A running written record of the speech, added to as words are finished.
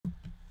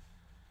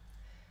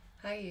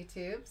Hi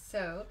YouTube.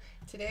 So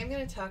today I'm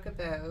going to talk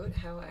about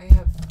how I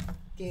have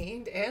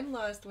gained and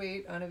lost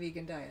weight on a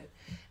vegan diet.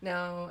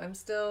 Now I'm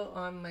still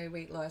on my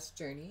weight loss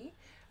journey.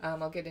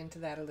 I'll get into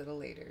that a little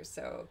later.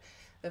 So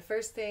the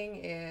first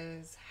thing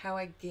is how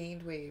I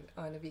gained weight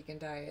on a vegan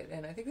diet,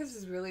 and I think this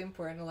is really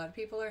important. A lot of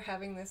people are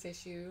having this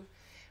issue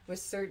with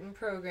certain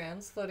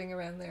programs floating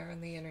around there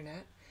on the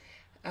internet.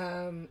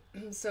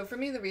 So for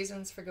me, the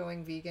reasons for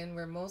going vegan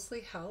were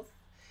mostly health.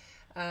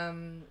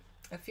 um,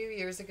 a few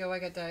years ago, I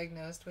got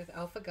diagnosed with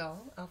alpha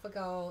gal. Alpha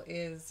gal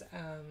is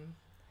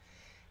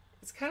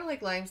it's kind of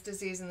like Lyme's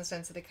disease in the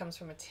sense that it comes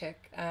from a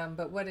tick,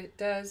 but what it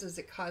does is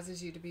it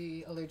causes you to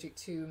be allergic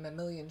to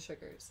mammalian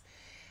sugars.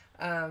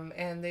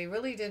 And they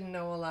really didn't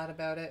know a lot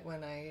about it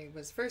when I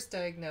was first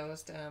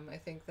diagnosed. I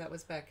think that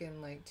was back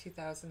in like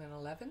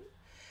 2011.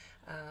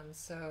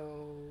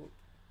 So,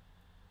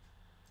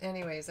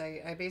 anyways,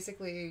 I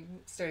basically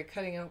started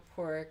cutting out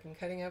pork and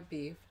cutting out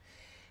beef.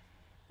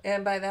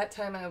 And by that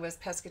time, I was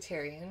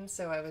pescatarian,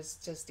 so I was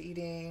just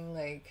eating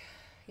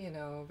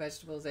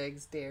vegetables,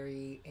 eggs,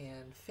 dairy,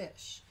 and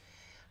fish.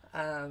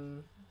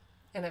 Um,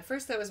 and at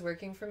first, that was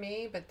working for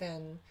me, but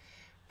then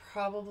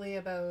probably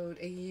about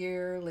a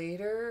year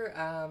later,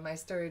 I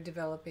started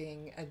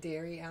developing a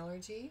dairy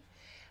allergy.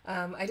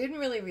 I didn't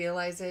really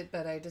realize it,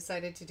 but I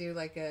decided to do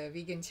like a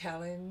vegan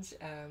challenge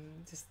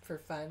just for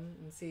fun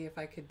and see if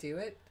I could do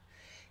it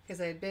because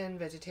I had been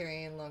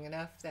vegetarian long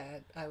enough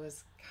that I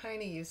was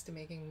kind of used to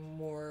making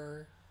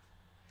more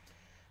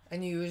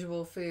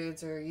unusual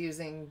foods or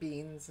using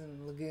beans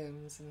and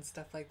legumes and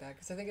stuff like that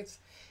because I think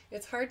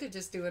it's hard to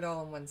just do it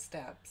all in one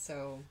step.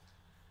 So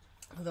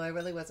although I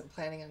really wasn't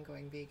planning on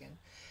going vegan,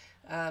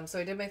 so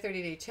I did my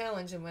 30-day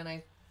challenge, and when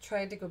I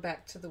tried to go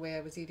back to the way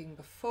I was eating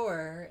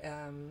before,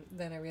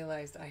 then I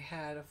realized I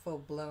had a full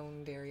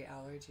blown dairy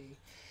allergy.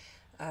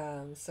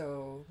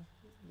 So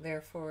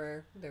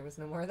therefore there was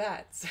no more of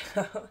that.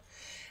 So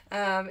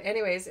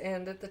anyways,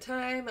 and at the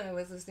time I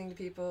was listening to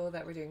people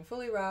that were doing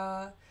fully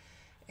raw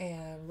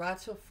and raw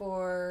till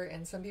 4,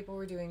 and some people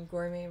were doing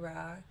gourmet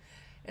raw.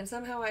 And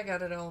somehow I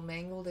got it all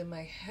mangled in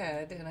my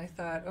head, and I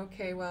thought,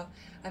 okay, well,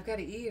 I've got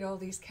to eat all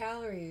these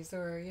calories,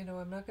 or,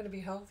 I'm not going to be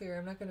healthy, or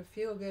I'm not going to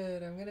feel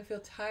good, I'm going to feel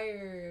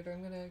tired, or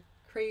I'm going to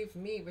crave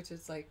meat, which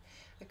is like,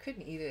 I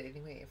couldn't eat it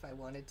anyway if I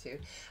wanted to.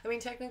 I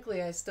mean,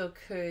 technically, I still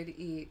could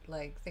eat,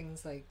 like,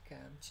 things like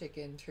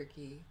chicken,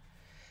 turkey,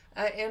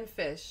 and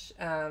fish,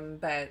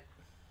 but,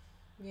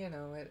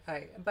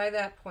 I by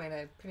that point,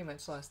 I pretty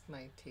much lost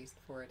my taste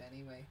for it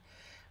anyway.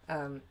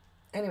 Um,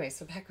 anyway,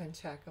 so back on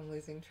track. I'm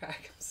losing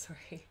track. I'm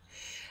sorry.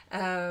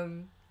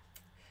 Um,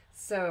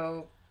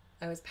 so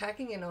I was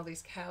packing in all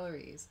these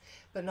calories,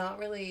 but not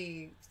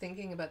really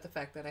thinking about the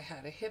fact that I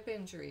had a hip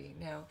injury.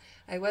 Now,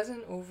 I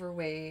wasn't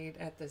overweight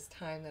at this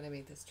time that I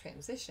made this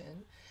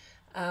transition,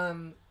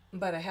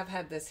 but I have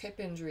had this hip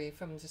injury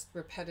from just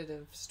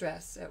repetitive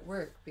stress at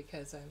work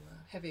because I'm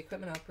a heavy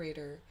equipment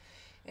operator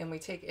and we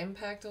take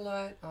impact a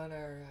lot on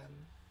our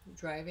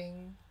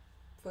driving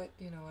foot,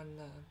 on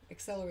the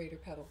accelerator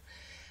pedal,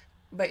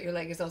 but your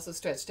leg is also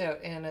stretched out.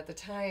 And at the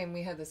time,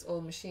 we had this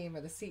old machine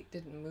where the seat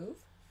didn't move,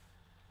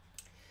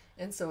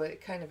 and so it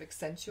kind of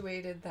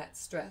accentuated that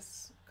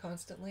stress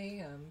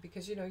constantly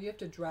because you have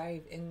to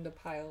drive into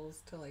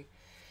piles to like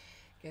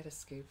get a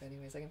scoop.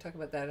 Anyways, I can talk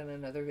about that in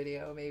another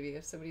video maybe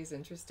if somebody's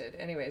interested.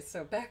 Anyways,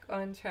 so back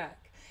on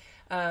track.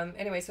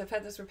 Anyway, so I've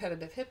had this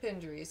repetitive hip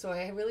injury, so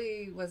I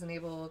really wasn't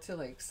able to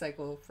like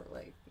cycle for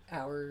like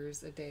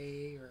hours a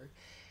day or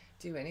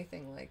do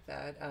anything like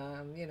that.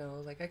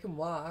 Like I can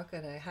walk,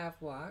 and I have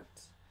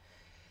walked,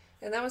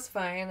 and that was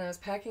fine. I was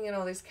packing in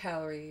all these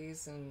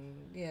calories,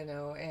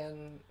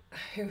 and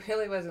I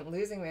really wasn't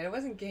losing weight. I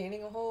wasn't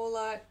gaining a whole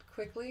lot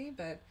quickly,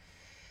 but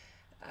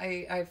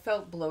I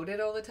felt bloated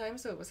all the time,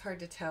 so it was hard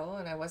to tell,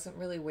 and I wasn't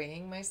really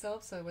weighing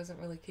myself, so I wasn't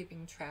really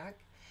keeping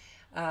track.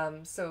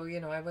 So,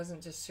 I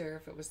wasn't just sure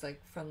if it was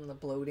like from the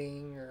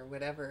bloating or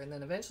whatever. And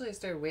then eventually I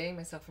started weighing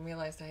myself and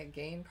realized I had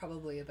gained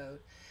probably about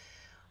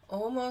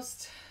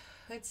almost,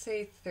 I'd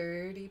say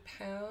 30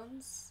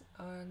 pounds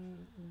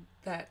on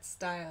that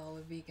style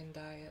of vegan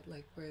diet,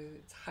 like where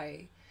it's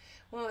high.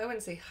 Well, I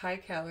wouldn't say high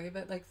calorie,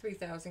 but like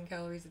 3,000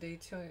 calories a day,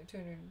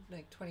 200,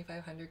 like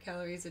 2,500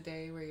 calories a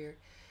day, where you're,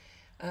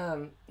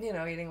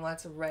 eating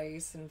lots of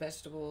rice and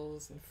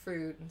vegetables and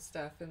fruit and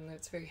stuff. And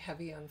it's very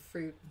heavy on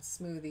fruit and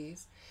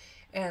smoothies.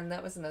 And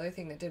that was another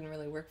thing that didn't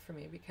really work for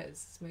me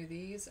because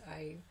smoothies,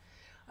 I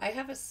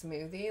have a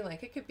smoothie,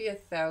 like it could be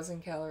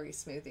 1,000 calorie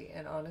smoothie,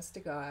 and honest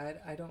to God,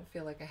 I don't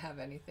feel like I have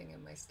anything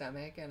in my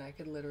stomach, and I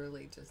could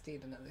literally just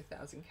eat another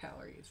 1,000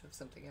 calories of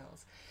something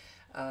else.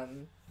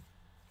 Um,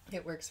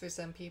 it works for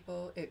some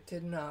people. It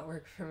did not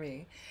work for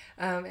me.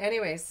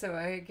 Anyway, so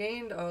I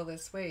gained all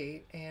this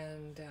weight,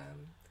 and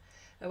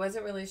I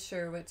wasn't really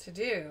sure what to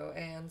do,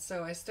 and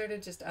so I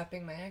started just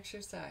upping my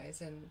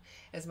exercise and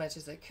as much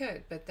as I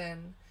could. But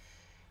then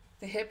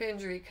the hip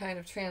injury kind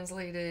of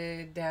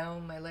translated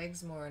down my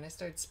legs more, and I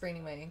started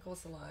spraining my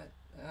ankles a lot.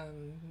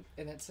 And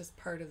it's just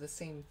part of the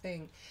same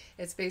thing.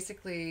 It's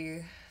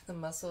basically the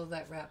muscle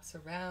that wraps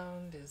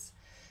around is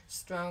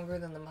stronger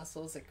than the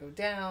muscles that go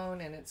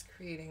down, and it's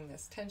creating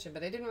this tension.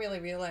 But I didn't really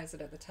realize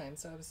it at the time.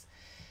 So I was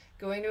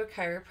going to a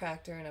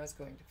chiropractor, and I was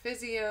going to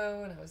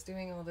physio, and I was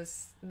doing all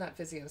this, not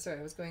physio, sorry,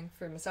 I was going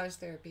for massage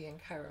therapy and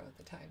chiro at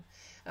the time.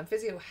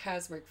 Physio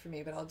has worked for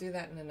me, but I'll do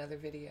that in another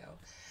video.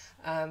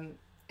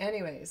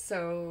 Anyway,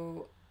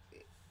 so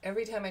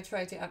every time I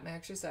tried to up my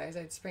exercise,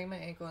 I'd sprain my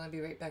ankle and I'd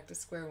be right back to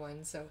square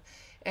one. So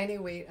any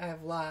weight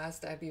I've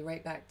lost, I'd be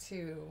right back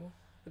to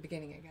the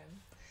beginning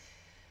again.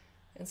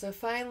 And so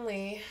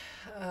finally,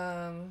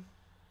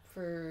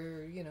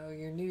 for, you know,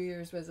 your New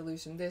Year's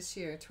resolution this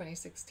year,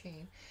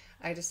 2016,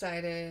 I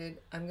decided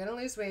I'm going to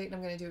lose weight and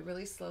I'm going to do it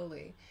really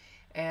slowly.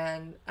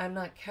 And I'm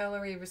not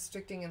calorie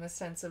restricting in the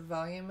sense of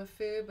volume of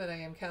food, but I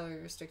am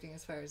calorie restricting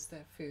as far as the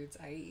foods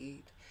I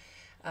eat.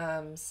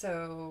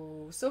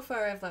 So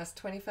far I've lost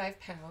 25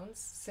 pounds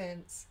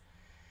since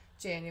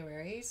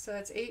January, so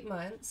that's 8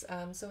 months.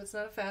 So it's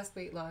not a fast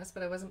weight loss,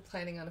 but I wasn't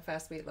planning on a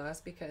fast weight loss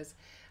because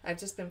I've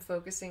just been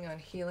focusing on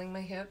healing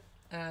my hip,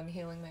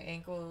 healing my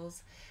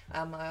ankles.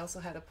 I also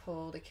had a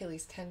pulled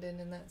Achilles tendon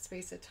in that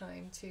space of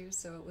time too,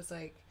 so it was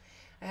like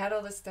I had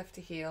all this stuff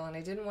to heal and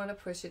I didn't want to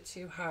push it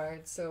too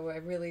hard, so I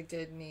really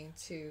did need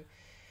to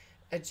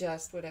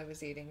adjust what I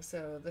was eating.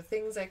 So the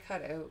things I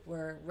cut out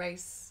were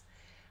rice.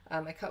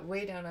 I cut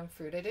way down on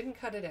fruit. I didn't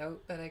cut it out,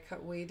 but I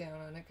cut way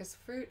down on it because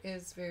fruit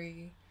is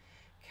very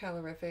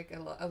calorific,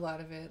 a lot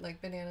of it.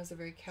 Like bananas are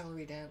very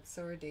calorie dense,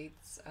 so are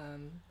dates.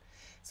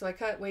 So I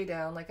cut way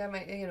down. Like I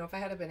might, you know, if I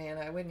had a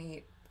banana, I wouldn't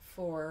eat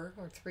 4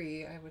 or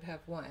 3. I would have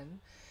 1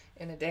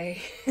 in a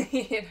day,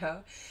 you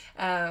know.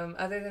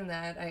 Other than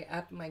that, I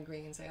up my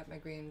greens. I up my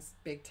greens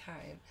big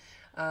time.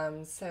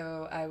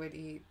 So I would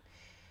eat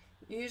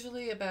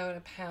usually about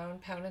a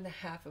pound and a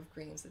half of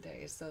greens a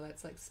day. So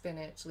that's like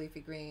spinach, leafy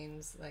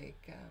greens,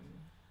 like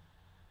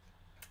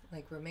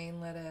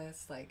romaine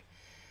lettuce, like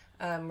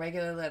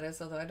regular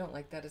lettuce, although I don't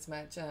like that as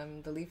much.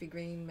 The leafy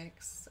green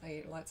mix, I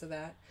ate lots of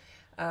that.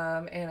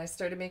 And I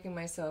started making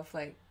myself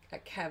like a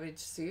cabbage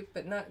soup,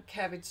 but not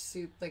cabbage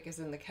soup like as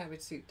in the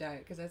cabbage soup diet,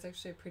 because that's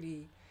actually a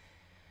pretty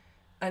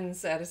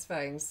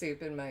unsatisfying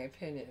soup in my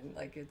opinion.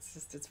 Like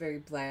it's very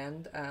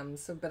bland.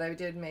 But I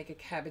did make a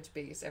cabbage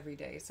base every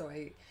day. So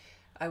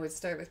I would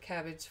start with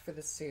cabbage for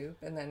the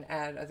soup and then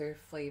add other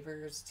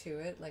flavors to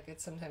it. Like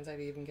sometimes I'd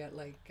even get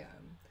like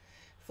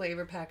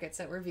flavor packets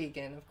that were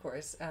vegan, of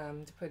course,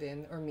 to put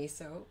in, or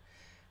miso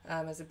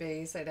as a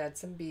base. I'd add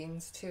some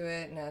beans to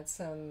it and add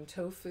some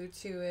tofu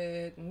to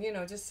it, and you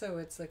know, just so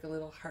it's like a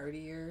little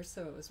heartier,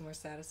 so it was more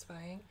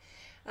satisfying.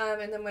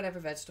 And then whatever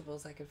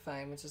vegetables I could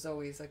find, which is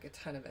always like a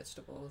ton of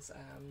vegetables,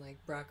 like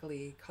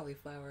broccoli,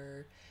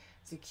 cauliflower,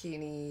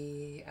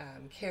 zucchini,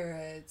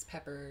 carrots,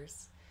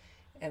 peppers,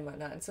 and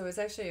whatnot. And so it's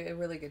actually a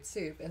really good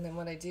soup. And then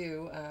what I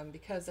do,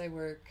 because I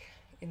work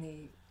in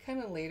the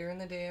kind of later in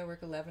the day, I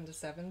work 11 to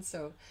 7,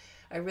 so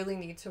I really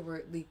need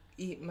to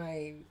eat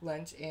my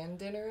lunch and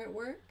dinner at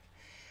work.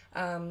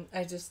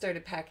 I just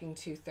started packing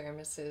 2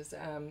 thermoses,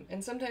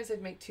 and sometimes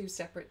I'd make 2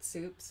 separate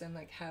soups and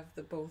like have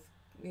the both,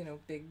 you know,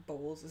 big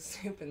bowls of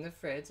soup in the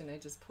fridge, and I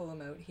just pull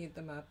them out, heat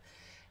them up,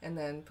 and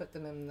then put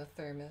them in the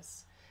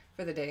thermos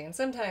for the day. And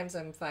sometimes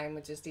I'm fine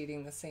with just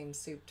eating the same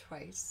soup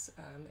twice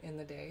in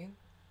the day.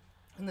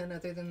 And then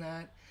other than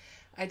that,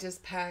 I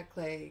just pack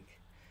like,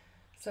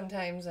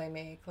 sometimes I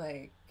make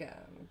like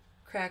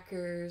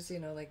crackers, you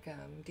know, like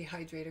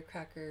dehydrator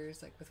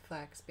crackers, like with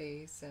flax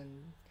base,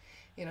 and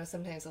you know,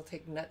 sometimes I'll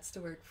take nuts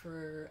to work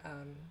for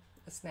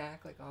a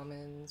snack, like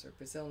almonds or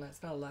Brazil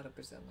nuts. Not a lot of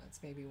Brazil nuts,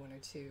 maybe 1 or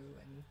 2,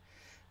 and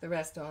the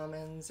rest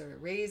almonds or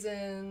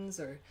raisins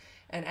or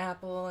an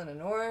apple and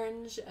an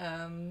orange,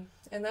 and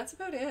that's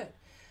about it.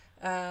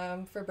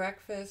 For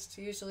breakfast,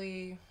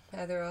 usually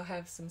either I'll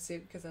have some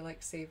soup because I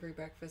like savory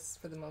breakfast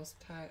for the most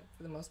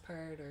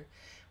part, or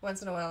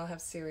once in a while I'll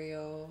have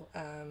cereal.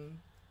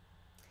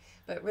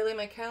 But really,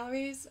 my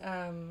calories,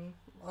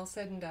 all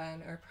said and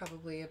done, are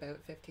probably about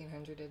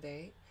 1,500 a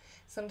day.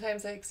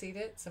 Sometimes I exceed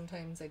it,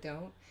 sometimes I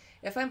don't.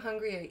 If I'm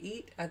hungry, I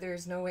eat.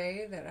 There's no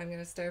way that I'm going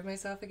to starve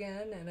myself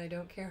again, and I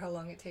don't care how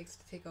long it takes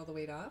to take all the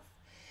weight off.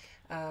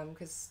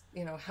 Because,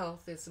 you know,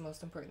 health is the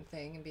most important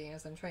thing, and being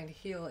as I'm trying to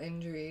heal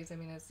injuries, I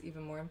mean, it's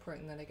even more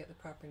important that I get the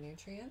proper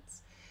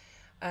nutrients.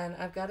 And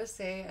I've got to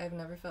say, I've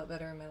never felt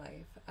better in my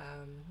life.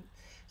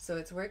 So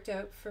it's worked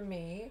out for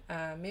me.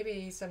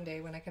 Maybe someday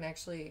when I can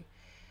actually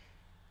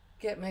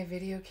get my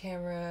video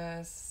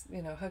camera,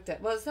 you know, hooked up.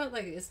 Well, it's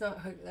not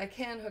hooked. I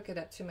can hook it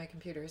up to my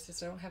computer. It's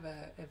just I don't have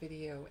a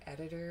video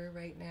editor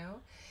right now.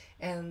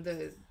 And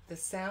the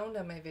sound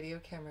on my video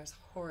camera is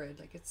horrid.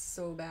 Like, it's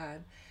so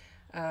bad.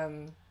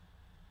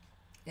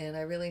 And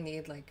I really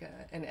need like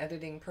an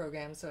editing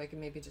program so I can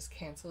maybe just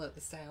cancel out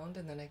the sound,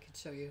 and then I could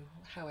show you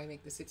how I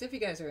make the suits if you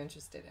guys are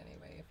interested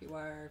anyway. If you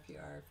are, if you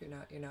are, if you're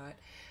not, you're not.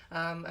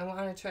 I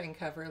want to try and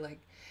cover like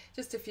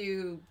just a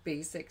few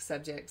basic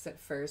subjects at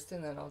first,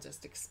 and then I'll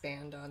just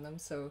expand on them.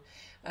 So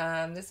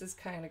this is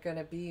kind of going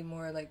to be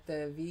more like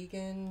the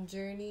vegan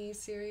journey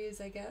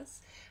series, I guess.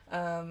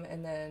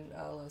 And then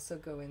I'll also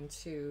go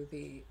into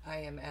the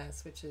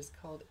IMS, which is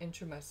called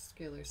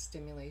intramuscular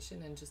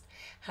stimulation, and just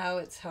how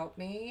it's helped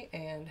me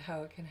and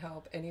how it can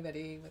help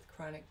anybody with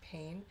chronic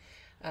pain.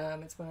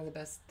 It's one of the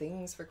best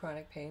things for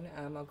chronic pain.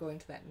 I'll go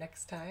into that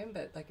next time,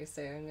 but like I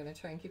say, I'm going to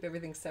try and keep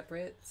everything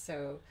separate.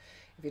 So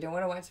if you don't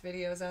want to watch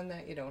videos on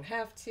that, you don't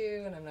have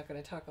to, and I'm not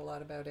going to talk a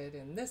lot about it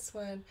in this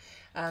one.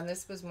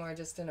 This was more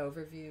just an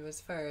overview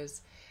as far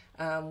as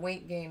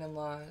weight gain and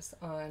loss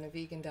on a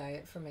vegan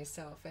diet for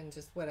myself, and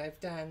just what I've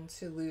done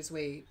to lose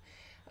weight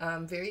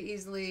very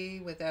easily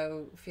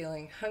without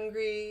feeling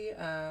hungry,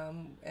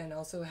 and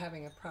also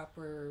having a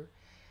proper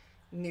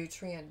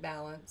nutrient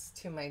balance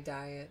to my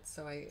diet.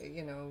 So I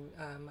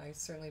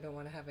certainly don't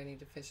want to have any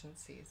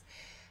deficiencies.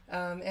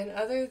 And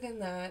other than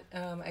that,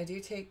 I do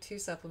take 2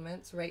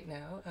 supplements right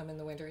now. In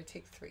the winter I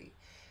take 3.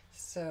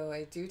 So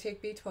I do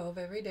take B12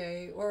 every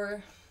day,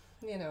 or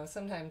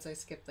sometimes I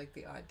skip like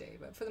the odd day,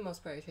 but for the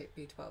most part I take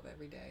B12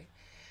 every day.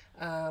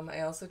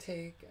 I also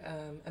take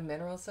a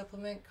mineral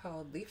supplement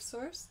called Leaf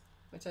Source,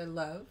 which I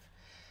love.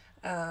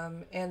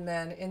 And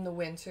then in the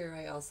winter,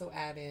 I also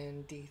add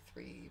in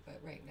D3, but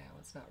right now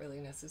it's not really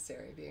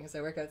necessary because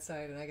I work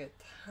outside and I get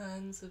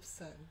tons of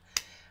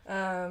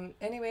sun.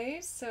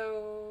 Anyways,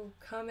 so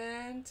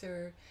comment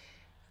or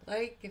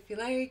like if you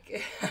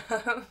like.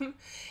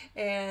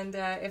 And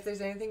if there's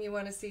anything you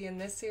want to see in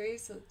this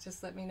series,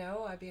 just let me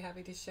know. I'd be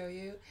happy to show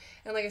you.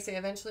 And like I say,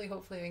 eventually,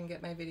 hopefully I can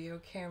get my video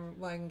camera,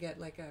 well, I can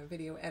get like a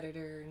video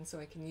editor, and so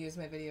I can use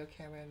my video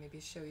camera and maybe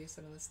show you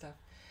some of the stuff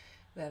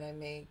that I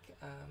make,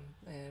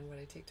 and what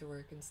I take to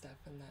work and stuff,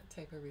 and that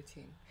type of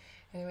routine.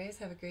 Anyways,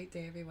 have a great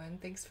day, everyone.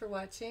 Thanks for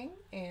watching,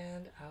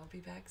 and I'll be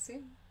back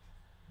soon.